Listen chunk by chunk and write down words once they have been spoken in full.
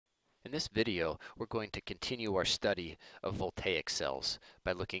In this video, we're going to continue our study of voltaic cells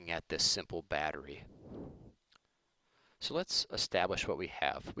by looking at this simple battery. So let's establish what we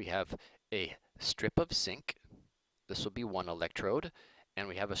have. We have a strip of zinc, this will be one electrode, and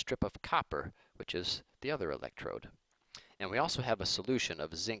we have a strip of copper, which is the other electrode. And we also have a solution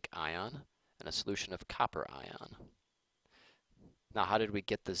of zinc ion and a solution of copper ion. Now, how did we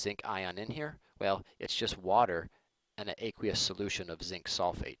get the zinc ion in here? Well, it's just water and an aqueous solution of zinc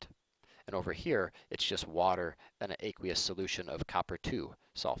sulfate. And over here, it's just water and an aqueous solution of copper 2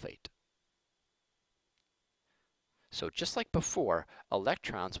 sulfate. So just like before,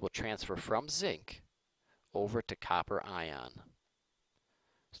 electrons will transfer from zinc over to copper ion.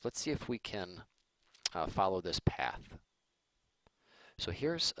 So let's see if we can follow this path. So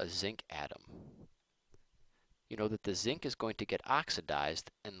here's a zinc atom. You know that the zinc is going to get oxidized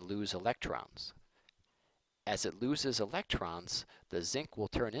and lose electrons. As it loses electrons, the zinc will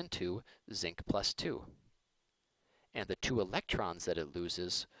turn into zinc plus 2. And the 2 electrons that it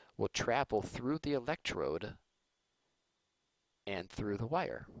loses will travel through the electrode and through the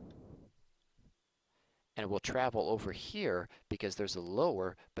wire. And it will travel over here because there's a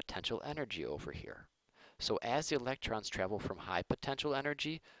lower potential energy over here. So as the electrons travel from high potential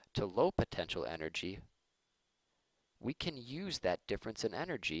energy to low potential energy, we can use that difference in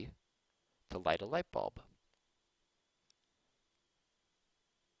energy to light a light bulb.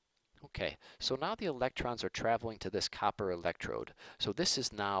 Okay, so now the electrons are traveling to this copper electrode. So this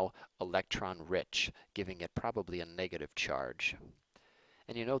is now electron rich, giving it probably a negative charge.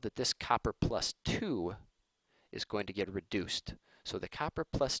 And you know that this copper plus 2 is going to get reduced. So the copper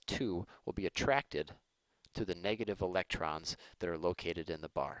plus 2 will be attracted to the negative electrons that are located in the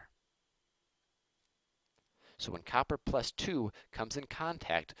bar. So when copper plus 2 comes in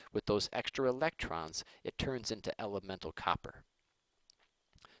contact with those extra electrons, it turns into elemental copper.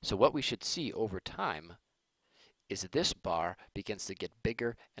 So what we should see over time is that this bar begins to get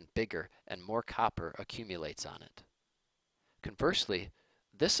bigger and bigger and more copper accumulates on it. Conversely,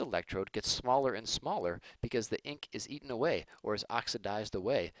 this electrode gets smaller and smaller because the ink is eaten away or is oxidized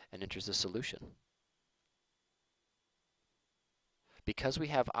away and enters the solution. Because we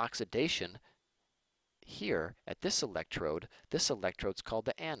have oxidation here at this electrode's called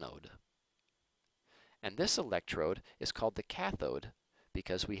the anode. And this electrode is called the cathode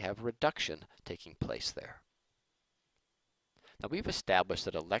because we have reduction taking place there. Now we've established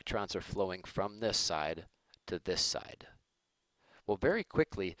that electrons are flowing from this side to this side. Well, very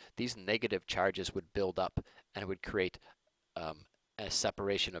quickly, these negative charges would build up and it would create a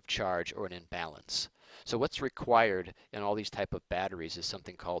separation of charge or an imbalance. So what's required in all these type of batteries is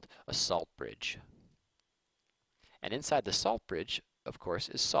something called a salt bridge. And inside the salt bridge, of course,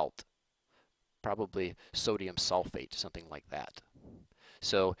 is salt, probably sodium sulfate, something like that.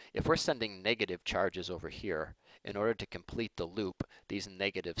 So if we're sending negative charges over here, in order to complete the loop, these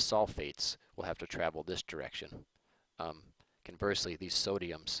negative sulfates will have to travel this direction. Conversely, these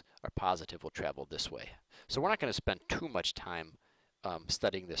sodiums are positive will travel this way. So we're not going to spend too much time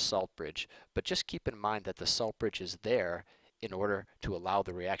studying this salt bridge, but just keep in mind that the salt bridge is there in order to allow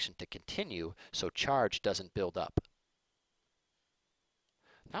the reaction to continue so charge doesn't build up.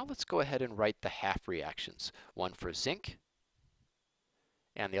 Now let's go ahead and write the half reactions, one for zinc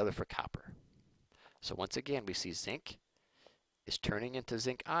and the other for copper. So once again, we see zinc is turning into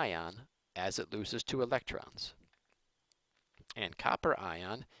zinc ion as it loses 2 electrons. And copper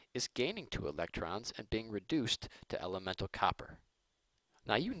ion is gaining 2 electrons and being reduced to elemental copper.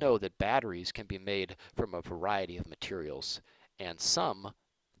 Now you know that batteries can be made from a variety of materials, and some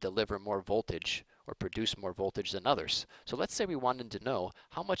deliver more voltage or produce more voltage than others. So let's say we wanted to know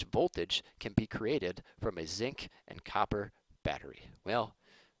how much voltage can be created from a zinc and copper battery. Well,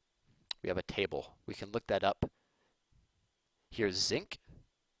 we have a table. We can look that up. Here's zinc,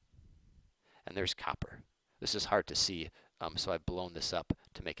 and there's copper. This is hard to see, so I've blown this up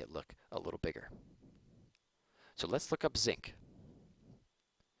to make it look a little bigger. So let's look up zinc.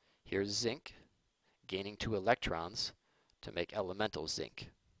 Here's zinc, gaining 2 electrons to make elemental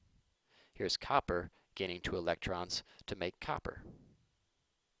zinc. Here's copper, gaining 2 electrons to make copper.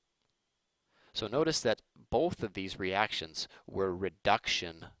 So notice that both of these reactions were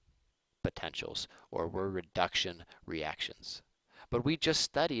reduction potentials, or were reduction reactions. But we just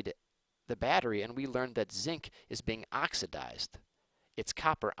studied the battery and we learned that zinc is being oxidized. It's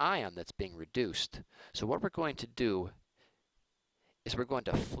copper ion that's being reduced. So what we're going to do is we're going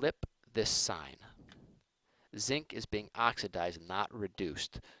to flip this sign. Zinc is being oxidized, not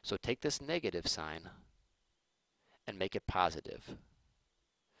reduced. So take this negative sign and make it positive.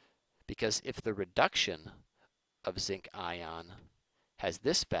 Because if the reduction of zinc ion has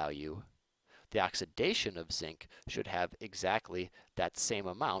this value, the oxidation of zinc should have exactly that same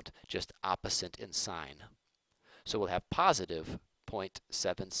amount, just opposite in sign. So we'll have positive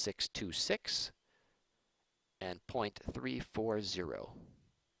 0.7626 and 0.340.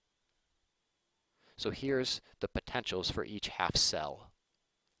 So here's the potentials for each half cell.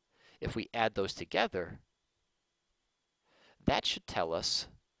 If we add those together, that should tell us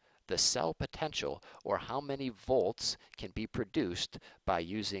the cell potential, or how many volts can be produced by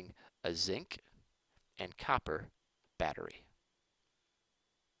using a zinc and copper battery.